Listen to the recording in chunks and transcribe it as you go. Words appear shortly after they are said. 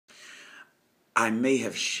I may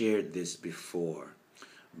have shared this before,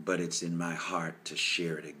 but it's in my heart to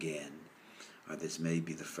share it again. Or this may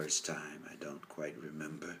be the first time. I don't quite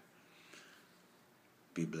remember.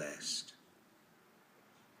 Be blessed.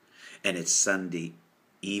 And it's Sunday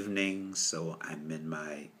evening, so I'm in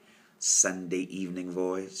my Sunday evening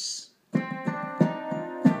voice.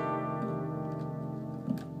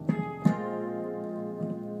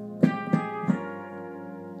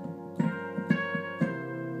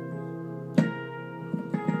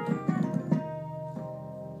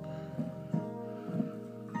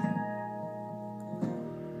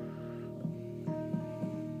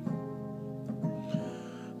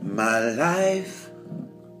 My life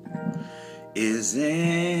is in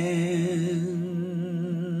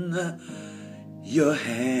your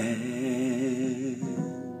hand.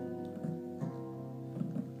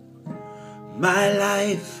 My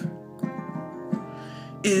life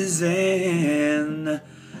is in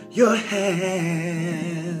your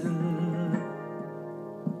hand.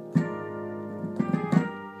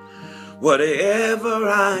 Whatever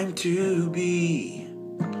I'm to be,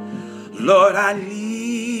 Lord, I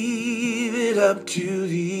leave it up to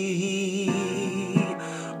thee.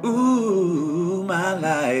 Ooh, my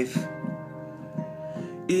life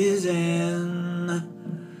is in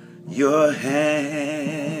your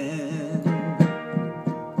hand.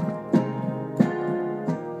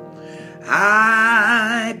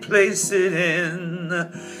 I place it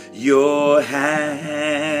in your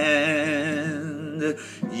hand.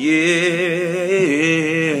 Yeah.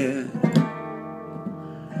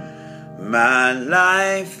 My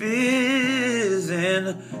life is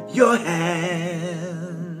in your hand.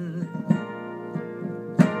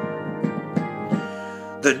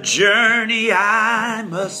 The journey I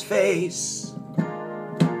must face,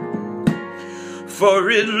 for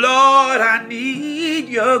it, Lord, I need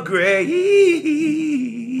your grace.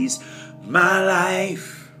 My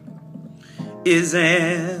life is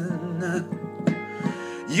in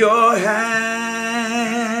your hand.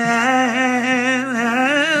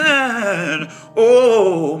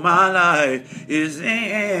 Oh, my life is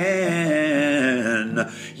in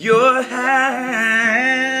your hand.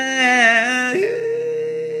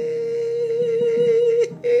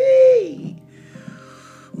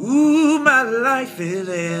 Ooh, my life is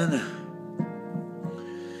in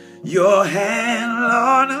your hand,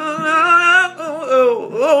 Lord.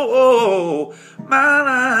 Oh, my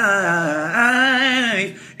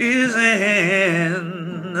life is in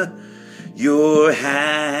your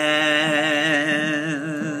hand.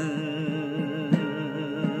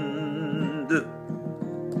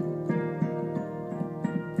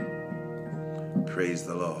 Praise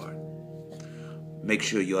the Lord. Make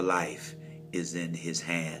sure your life is in his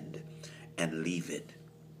hand and leave it